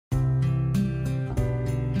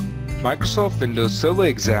Microsoft Windows Server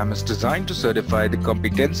exam is designed to certify the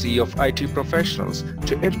competency of IT professionals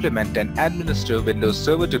to implement and administer Windows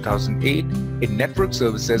Server 2008 in network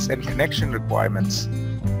services and connection requirements.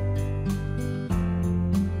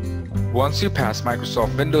 Once you pass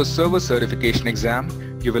Microsoft Windows Server certification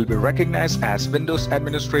exam, you will be recognized as Windows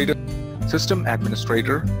Administrator, System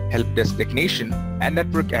Administrator, Help Desk Technician, and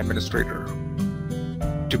Network Administrator.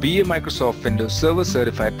 To be a Microsoft Windows Server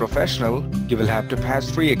certified professional, you will have to pass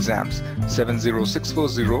 3 exams: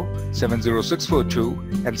 70640, 70642,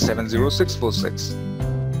 and 70646.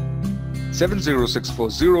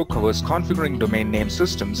 70640 covers configuring domain name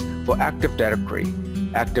systems for Active Directory,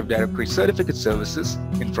 Active Directory certificate services,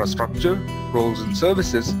 infrastructure, roles and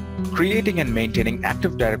services, creating and maintaining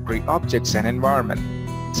Active Directory objects and environment.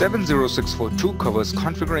 70642 covers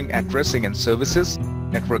configuring addressing and services,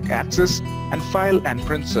 network access, and file and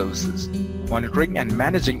print services, monitoring and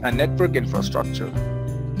managing a network infrastructure.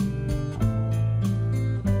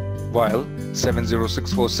 While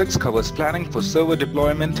 70646 covers planning for server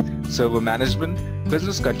deployment, server management,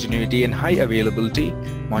 business continuity and high availability,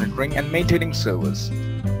 monitoring and maintaining servers.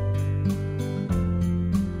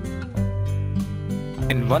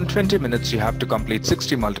 In 120 minutes, you have to complete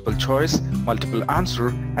 60 multiple choice, multiple answer,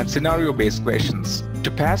 and scenario-based questions.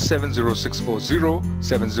 To pass 70640,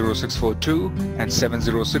 70642, and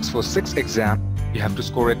 70646 exam, you have to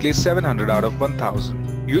score at least 700 out of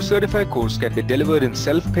 1000. U-Certify course can be delivered in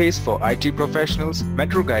self-paced for IT professionals,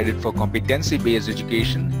 mentor-guided for competency-based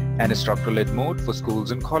education, and instructor-led mode for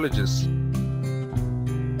schools and colleges.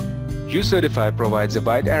 U-Certify provides a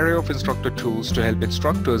wide array of instructor tools to help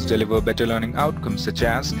instructors deliver better learning outcomes, such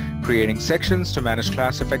as creating sections to manage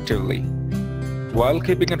class effectively, while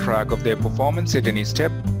keeping a track of their performance at any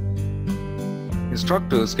step.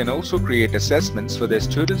 Instructors can also create assessments for their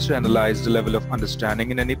students to analyze the level of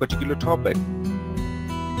understanding in any particular topic.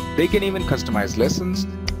 They can even customize lessons,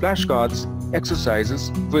 flashcards,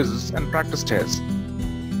 exercises, quizzes, and practice tests,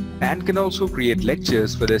 and can also create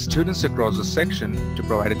lectures for their students across the section to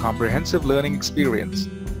provide a comprehensive learning experience.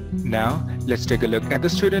 Now, let's take a look at the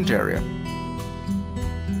student area.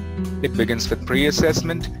 It begins with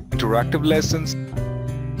pre-assessment, interactive lessons,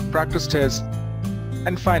 practice tests,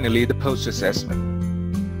 and finally the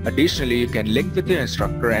post-assessment. Additionally, you can link with your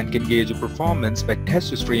instructor and can gauge your performance by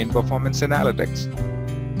test history and performance analytics.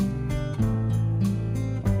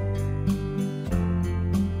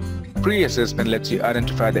 Pre-assessment lets you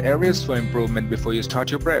identify the areas for improvement before you start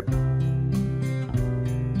your prep.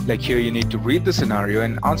 Like here, you need to read the scenario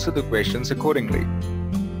and answer the questions accordingly.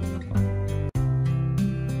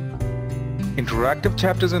 Interactive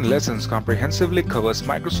chapters and lessons comprehensively covers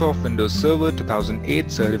Microsoft Windows Server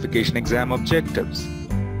 2008 certification exam objectives.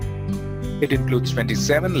 It includes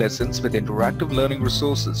 27 lessons with interactive learning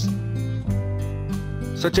resources,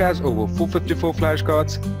 such as over 454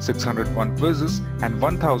 flashcards, 601 quizzes, and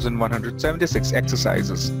 1,176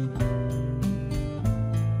 exercises.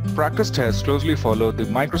 Practice tests closely follow the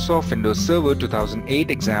Microsoft Windows Server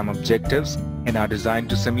 2008 exam objectives and are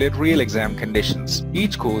designed to simulate real exam conditions.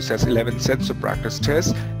 Each course has 11 sets of practice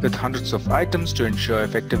tests with hundreds of items to ensure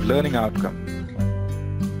effective learning outcome.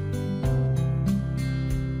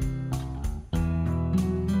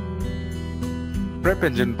 Prep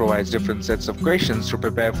Engine provides different sets of questions to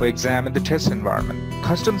prepare for exam in the test environment.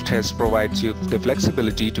 Custom Test provides you the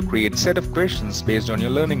flexibility to create a set of questions based on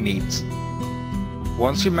your learning needs.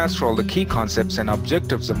 Once you master all the key concepts and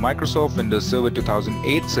objectives of Microsoft Windows Server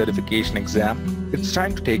 2008 certification exam, it's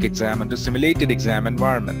time to take exam under simulated exam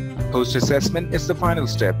environment. Post-assessment is the final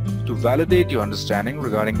step to validate your understanding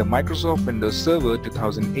regarding the Microsoft Windows Server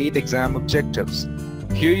 2008 exam objectives.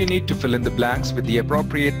 Here you need to fill in the blanks with the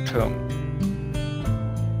appropriate term.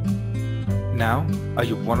 Now, are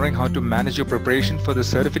you wondering how to manage your preparation for the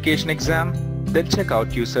certification exam? Then check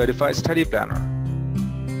out U-Certify Study Planner.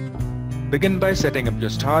 Begin by setting up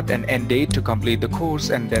your start and end date to complete the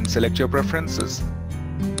course and then select your preferences.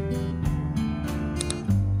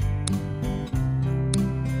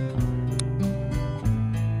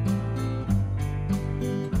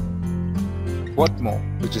 What more?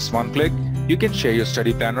 With just one click, you can share your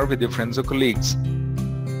study planner with your friends or colleagues.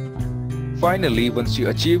 Finally, once you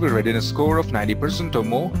achieve a readiness score of 90% or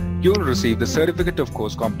more, you will receive the certificate of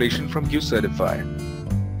course completion from U-Certify.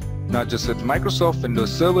 Not just with Microsoft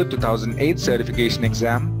Windows Server 2008 certification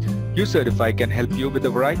exam, U-Certify can help you with a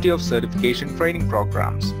variety of certification training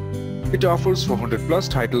programs. It offers 400+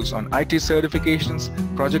 titles on IT certifications,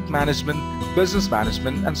 project management, business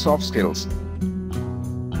management, and soft skills.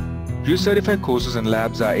 U-Certify courses and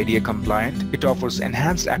labs are ADA compliant. It offers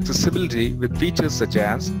enhanced accessibility with features such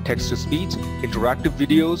as text-to-speech, interactive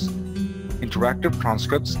videos, interactive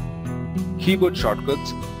transcripts, keyboard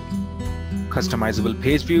shortcuts, customizable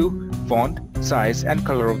page view, font, size, and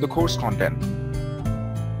color of the course content.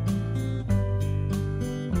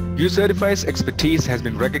 UCertify's expertise has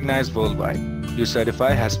been recognized worldwide.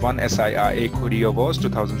 UCertify has won SIRA Equity Awards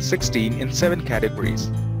 2016 in 7 categories.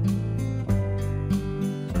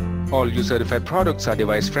 All UCertify products are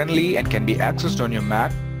device-friendly and can be accessed on your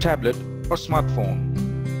Mac, tablet, or smartphone.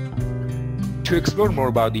 To explore more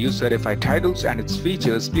about the UCertify titles and its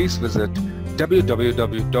features, please visit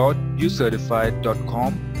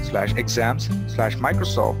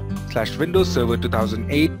www.ucertify.com/exams/Microsoft/Windows Server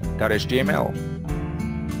 2008.html.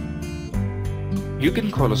 You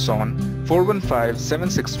can call us on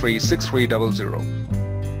 415-763-6300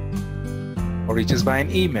 or reach us by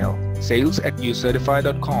an email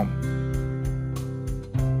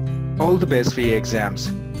sales@ucertify.com. All the best for your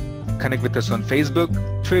exams. Connect with us on Facebook,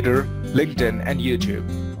 Twitter, LinkedIn, and YouTube.